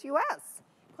contiguous U.S.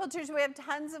 Quilters, we have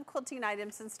tons of quilting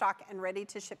items in stock and ready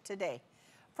to ship today.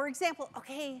 For example,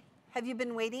 okay, have you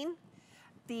been waiting?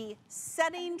 The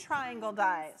setting triangle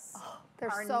dies They're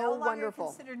are so no longer wonderful.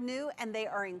 considered new, and they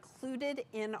are included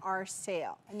in our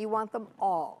sale. And you want them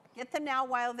all. Get them now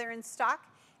while they're in stock.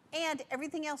 and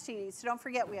everything else you need. So don't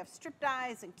forget, we have strip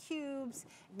dies and cubes,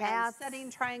 Mats, and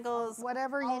setting triangles.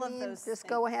 Whatever all you of need, those just things.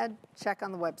 go ahead, check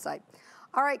on the website.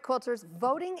 All right, quilters,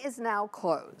 voting is now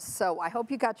closed, so I hope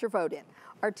you got your vote in.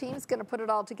 Our team's going to put it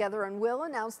all together, and we'll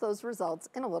announce those results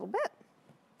in a little bit.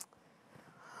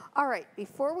 All right,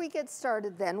 before we get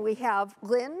started then, we have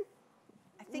Lynn.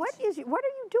 What are you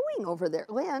doing over there,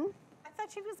 Lynn? I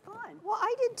thought she was gone. Well,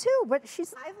 I did too, but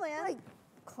she's Hi, Lynn. like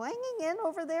clanging in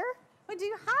over there. What do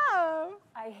you have?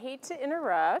 I hate to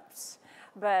interrupt,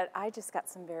 but I just got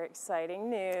some very exciting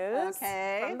news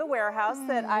from the warehouse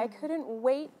that I couldn't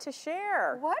wait to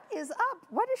share. What is up?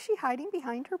 What is she hiding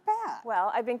behind her back? Well,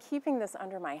 I've been keeping this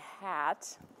under my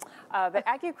hat, but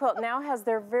AccuQuilt now has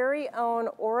their very own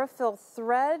Aurifil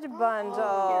thread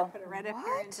bundle. Here, put it right up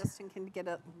here, and Justin can get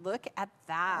a look at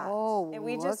that. Oh, And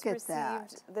we look just at received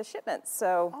that. the shipment,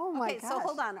 so. Oh my Okay, gosh. so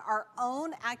hold on. Our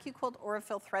own AccuQuilt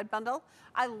Aurifil thread bundle.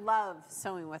 I love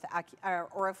sewing with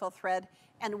Aurifil thread.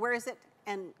 And where is it?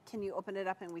 And can you open it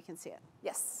up and we can see it?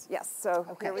 Yes, yes, so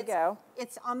here we It's- go.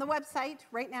 It's on the website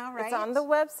right now, right? It's on the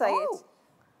website. Oh.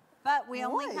 But we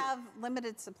only Boy. have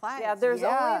limited supplies. Yeah, there's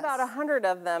only Yes. about 100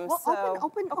 of them, Well, so.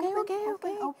 open,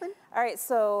 Okay. open. All right,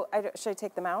 so should I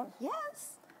take them out?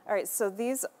 Yes. All right, so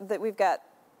these that we've got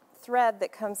thread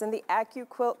that comes in the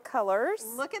AccuQuilt colors.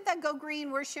 Look at that go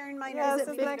green. We're sharing mine. Yes, as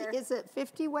a isn't that bigger. Is it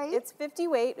 50 weight? It's 50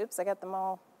 weight. Oops, I got them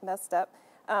all messed up.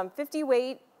 50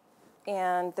 weight,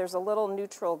 and there's a little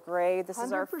neutral gray. This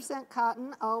is our. 100%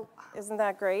 cotton. Oh, Isn't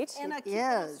that great? And a It cute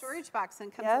little is. storage box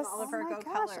and comes Yes. in all of oh our my go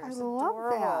gosh, colors. I love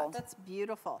adorable. that. That's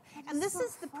beautiful. And this so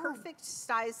is the fun. perfect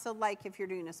size. So like if you're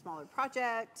doing a smaller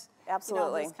project, Absolutely.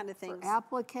 you know, those kind of things.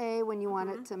 Applique when you want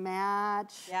it to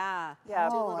match. Yeah. Yeah.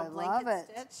 Do a Oh, little I blanket love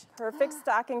it. stitch. Perfect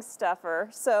stocking stuffer.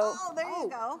 So. Oh, there you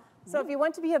go. So if you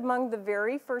want to be among the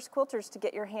very first quilters to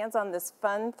get your hands on this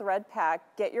fun thread pack,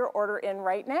 get your order in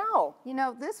right now. You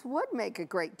know, this would make a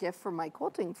great gift for my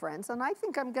quilting friends, and I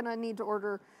think I'm going to need to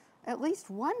order at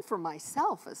least one for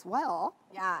myself as well.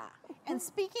 Yeah. And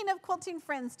speaking of quilting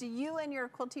friends, do you and your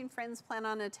quilting friends plan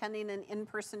on attending an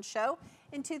in-person show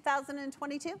in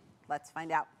 2022? Let's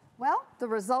find out. Well, the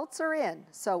results are in.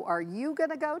 So are you going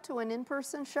to go to an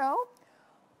in-person show?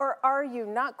 Or are you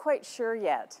not quite sure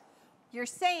yet? You're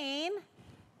saying,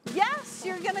 yes,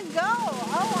 you're going to go.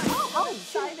 Oh, I'm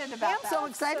so excited about I'm that. so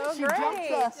excited. So she jumped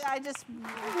great. I just,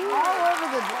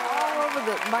 all over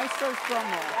the maestro's drum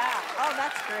roll. yeah. Oh,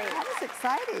 that's great. That is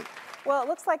exciting. Well, it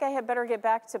looks like I had better get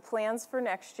back to plans for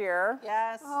next year.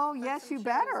 Yes. Oh, put yes, some you shoes,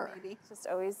 better. maybe. Just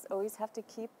always have to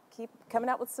keep coming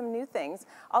out with some new things.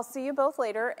 I'll see you both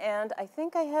later, and I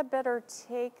think I had better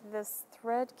take this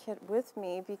thread kit with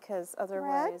me because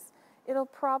otherwise it'll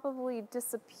probably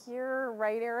disappear,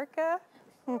 right, Erica?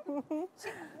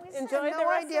 Enjoy I have the no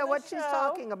rest idea of the what she's show.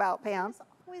 talking about, Pam.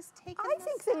 Always taking I the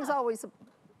think things stuff. always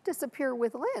disappear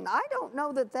with Lynn. I don't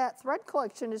know that that thread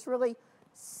collection is really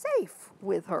safe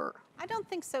with her. I don't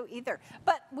think so either.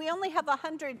 But we only have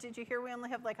 100. Did you hear we only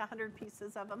have like 100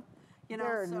 pieces of them? You know,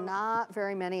 There are so not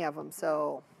very many of them,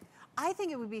 so I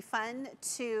think it would be fun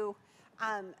to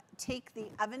take the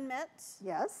oven mitts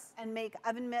yes. and make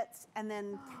oven mitts and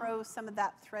then throw some of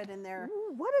that thread in there.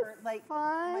 Ooh, what for, a like,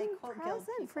 fun my Quilt Guild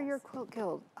present for your peoples. Quilt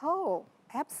Guild. Oh,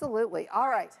 absolutely. All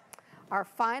right. Our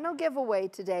final giveaway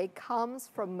today comes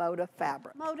from Moda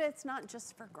Fabric. Moda, it's not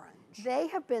just for grunge. They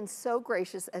have been so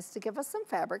gracious as to give us some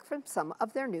fabric from some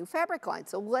of their new fabric lines.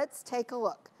 So let's take a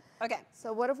look. Okay,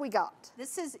 So what have we got?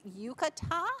 this is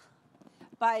Yukata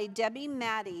by Debbie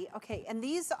Maddie. Okay, and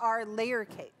these are layer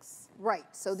cakes. Right.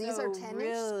 So these are So 10-inch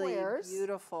really squares.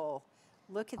 beautiful.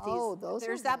 Look at these. Oh, those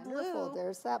There's are that wonderful. blue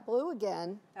There's that blue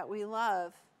again. that we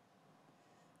love.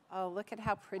 Oh, look at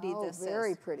how pretty Oh, this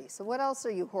very is. pretty. So what else are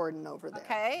you hoarding over there?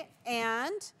 Okay,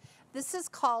 and this is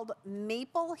called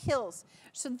Maple Hills.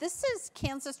 So this is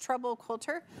Kansas Trouble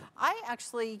Quilter. I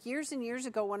actually, years and years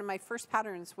ago, one of my first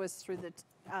patterns was through the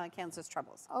Kansas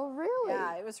Troubles. Oh, really?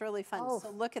 Yeah, it was really fun. Oh,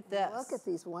 So look at this. Look at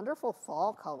these wonderful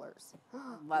fall colors.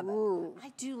 Love Ooh. it.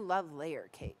 I do love layer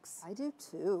cakes. I do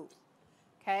too.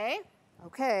 Okay,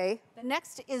 Okay. the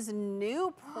next is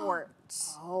Newport.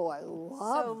 Oh, I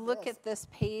love So look this. at this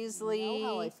paisley. You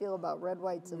know how I feel about red,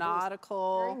 whites, and blues.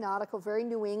 nautical. Very nautical, very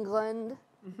New England.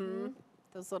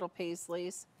 Those little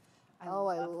paisleys. I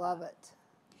love it.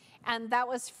 And that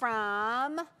was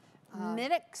from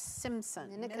Minnick Simpson.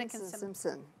 Minnick and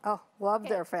Simpson. Oh, love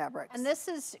their fabrics. And this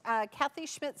is Kathy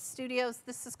Schmidt Studios.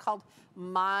 This is called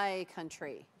My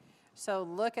Country. So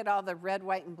look at all the red,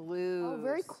 white, and blue. Oh,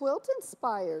 very quilt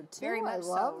inspired too. Very I much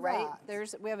love so, right?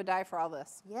 that. We have a die for all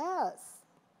this. Yes.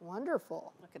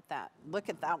 Wonderful. Look at that. Look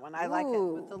at that one. I like it. With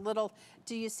Ooh. the little,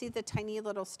 do you see the tiny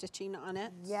little stitching on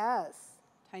it? Yes.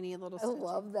 Tiny little I stitching.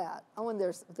 love that. Oh, and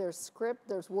there's script,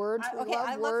 there's words. We Okay,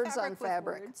 I love love words on with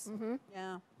fabric. words.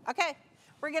 Yeah. Okay,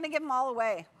 we're gonna give them all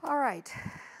away. All right.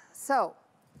 So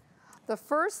the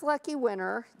first lucky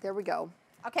winner, there we go.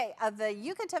 Okay, the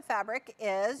yukata fabric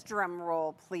is, drum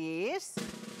roll please,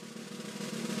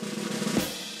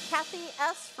 Kathy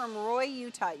S. from Roy,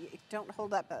 Utah. Don't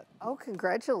hold up it. Oh,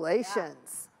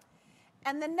 congratulations.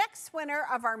 And the next winner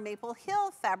of our Maple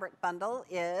Hill fabric bundle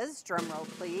is, drum roll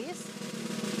please,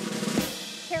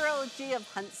 Carol G. of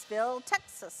Huntsville,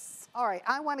 Texas. All right,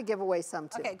 I want to give away some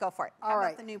too. Okay, go for it. All How right.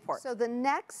 about the Newport? So the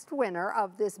next winner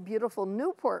of this beautiful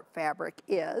Newport fabric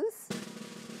is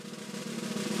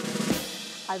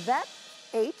Yvette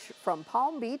H. from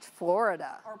Palm Beach,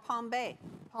 Florida. Or Palm Bay.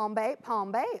 Palm Bay,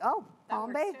 Palm Bay. Oh, That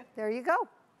Palm works Bay. too. There you go.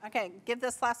 Okay, give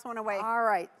this last one away. All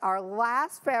right, our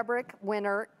last fabric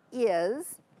winner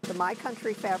is the My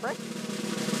Country fabric,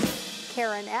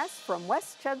 Karen S. from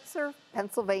Westchester,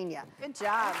 Pennsylvania. Good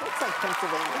job. Looks like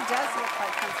Pennsylvania. It does look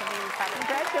like Pennsylvania fabric.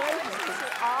 Congratulations. To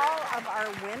all of our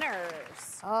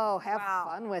winners. Oh, have Wow.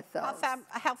 fun with those.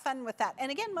 Have fun with that.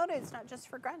 And again, Moda is not just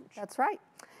for grunge. That's right.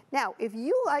 Now, if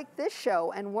you like this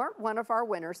show and weren't one of our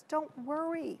winners, don't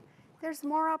worry. There's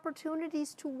more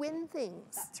opportunities to win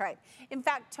things. That's right. In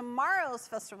fact, tomorrow's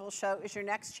festival show is your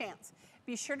next chance.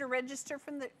 Be sure to register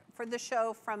for the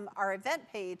show from our event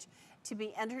page to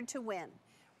be entered to win.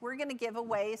 We're going to give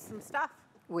away some stuff.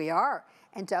 We are.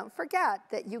 And don't forget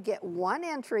that you get one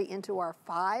entry into our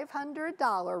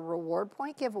 $500 reward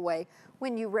point giveaway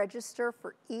when you register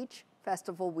for each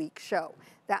Festival Week show.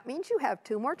 That means you have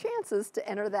 2 more chances to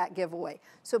enter that giveaway.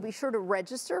 So be sure to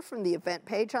register from the event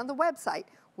page on the website.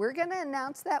 We're going to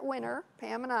announce that winner,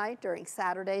 Pam and I, during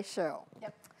Saturday's show.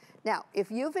 Yep. Now, if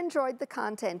you've enjoyed the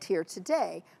content here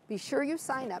today, be sure you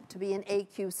sign up to be an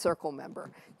AQ Circle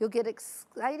member. You'll get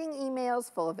exciting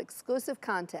emails full of exclusive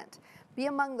content. Be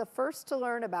among the first to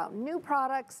learn about new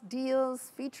products,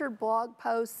 deals, featured blog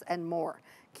posts, and more.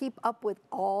 Keep up with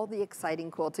all the exciting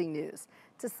quilting news.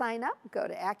 To sign up, go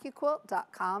to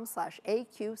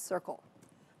AccuQuilt.com/AQCircle. All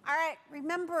right,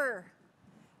 remember,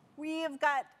 we have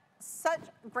got such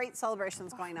great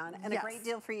celebrations going on and Yes. a great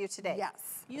deal for you today.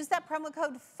 Yes. Use that promo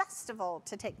code FESTIVAL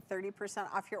to take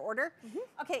 30% off your order.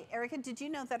 Okay, Erica, did you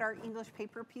know that our English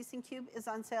paper piecing cube is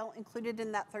on sale, included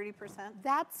in that 30%?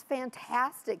 That's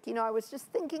fantastic. You know, I was just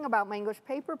thinking about my English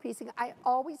paper piecing. I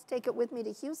always take it with me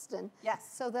to Houston. Yes.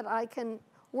 So that I can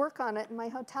work on it in my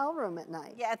hotel room at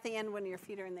night. Yeah, at the end when your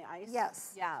feet are in the ice?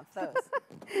 Yes. Yeah, those.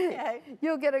 Okay.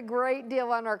 You'll get a great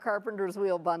deal on our Carpenter's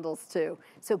Wheel bundles too.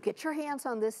 So get your hands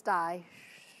on this die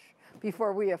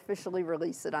before we officially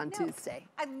release it on Tuesday.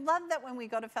 I love that when we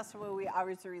go to festival, we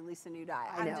always release a new die.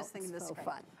 I know, I'm just thinking it's this so is great.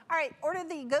 fun. All right, order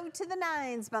the Go to the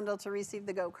Nines bundle to receive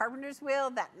the Go Carpenter's Wheel,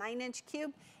 that 9-inch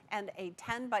cube, and a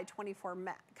 10 by 24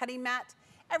 cutting mat.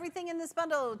 Everything in this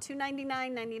bundle,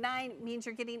 $299.99, means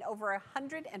you're getting over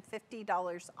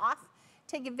 $150 off.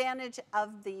 Take advantage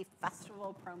of the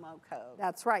festival promo code.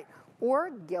 That's right. Or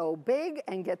go big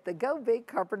and get the Go Big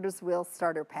Carpenter's Wheel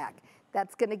Starter Pack.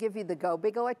 That's going to give you the Go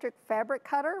Big electric fabric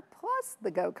cutter plus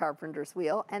the Go Carpenter's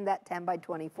Wheel and that 10 by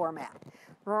 24 mat.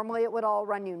 Normally it would all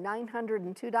run you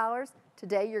 $902.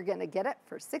 Today you're going to get it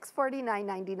for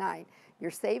 $649.99. You're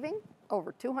saving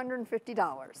over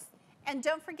 $250. And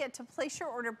don't forget to place your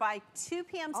order by 2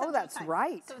 p.m. Central Time. Oh, that's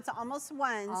right. So it's almost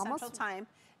 1 Central Almost. Time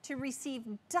to receive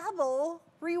double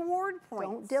reward points.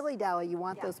 Don't dilly-dally. You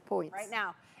want those points. Right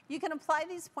now. You can apply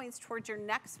these points towards your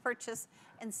next purchase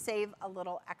and save a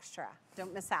little extra.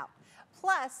 Don't miss out.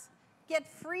 Plus, get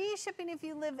free shipping if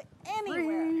you live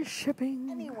anywhere. Free shipping.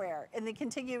 Anywhere in the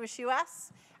contiguous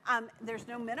U.S. There's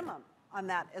no minimum on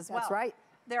that as well. That's right.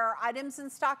 There are items in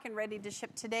stock and ready to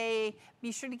ship today.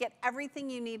 Be sure to get everything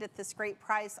you need at this great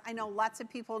price. I know lots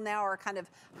of people now are kind of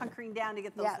hunkering down to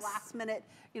get those Yes. last minute,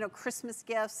 Christmas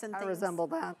gifts and I things. resemble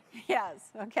that.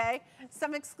 Yes, okay.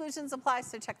 Some exclusions apply,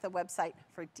 so check the website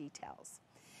for details.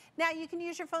 Now you can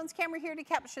use your phone's camera here to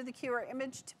capture the QR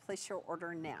image to place your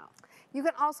order now. You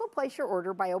can also place your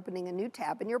order by opening a new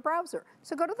tab in your browser.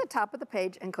 So go to the top of the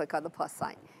page and click on the plus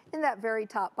sign. In that very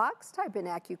top box, type in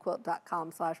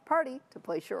AccuQuilt.com/party to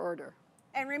place your order.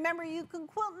 And remember, you can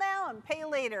quilt now and pay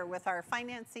later with our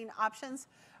financing options.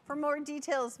 For more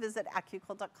details, visit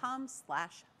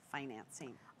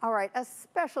AccuQuilt.com/financing. All right, a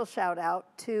special shout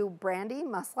out to Brandy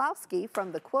Maslowski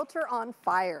from the Quilter on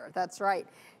Fire. That's right.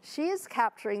 She is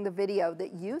capturing the video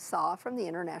that you saw from the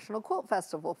International Quilt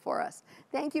Festival for us.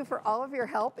 Thank you for all of your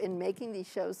help in making these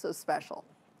shows so special.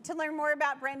 To learn more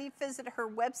about Brandy, visit her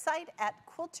website at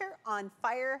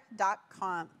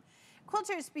quilteronfire.com.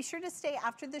 Quilters, be sure to stay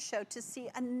after the show to see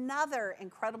another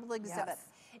incredible exhibit. Yes.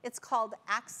 It's called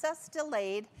Access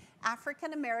Delayed,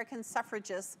 African American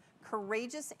Suffragists'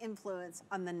 Courageous Influence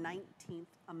on the 19th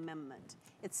Amendment.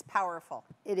 It's powerful.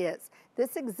 It is.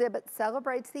 This exhibit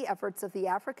celebrates the efforts of the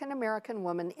African American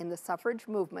women in the suffrage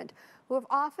movement who have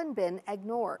often been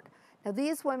ignored. Now,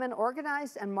 these women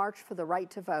organized and marched for the right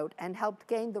to vote and helped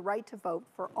gain the right to vote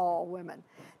for all women.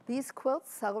 These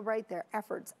quilts celebrate their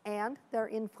efforts and their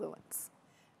influence.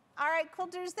 All right,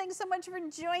 quilters, thanks so much for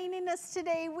joining us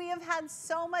today. We have had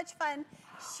so much fun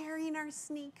sharing our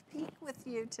sneak peek with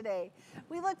you today.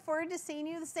 We look forward to seeing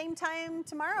you the same time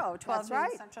tomorrow, 12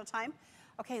 noon Central Time.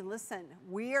 Okay, listen,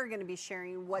 we are going to be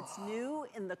sharing what's new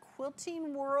in the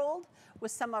quilting world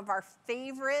with some of our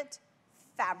favorite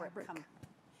fabric.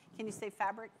 Can you say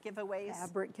fabric giveaways?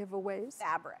 Fabric giveaways.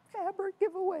 Fabric. Fabric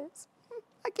giveaways.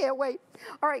 I can't wait.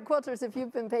 All right, quilters, if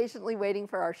you've been patiently waiting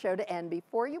for our show to end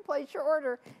before you place your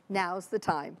order, now's the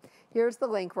time. Here's the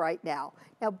link right now.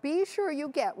 Now, be sure you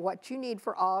get what you need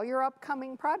for all your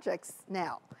upcoming projects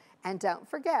now. And don't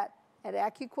forget, at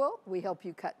AccuQuilt, we help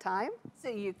you cut time So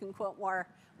you can quilt more.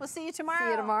 We'll see you tomorrow.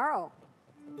 See you tomorrow.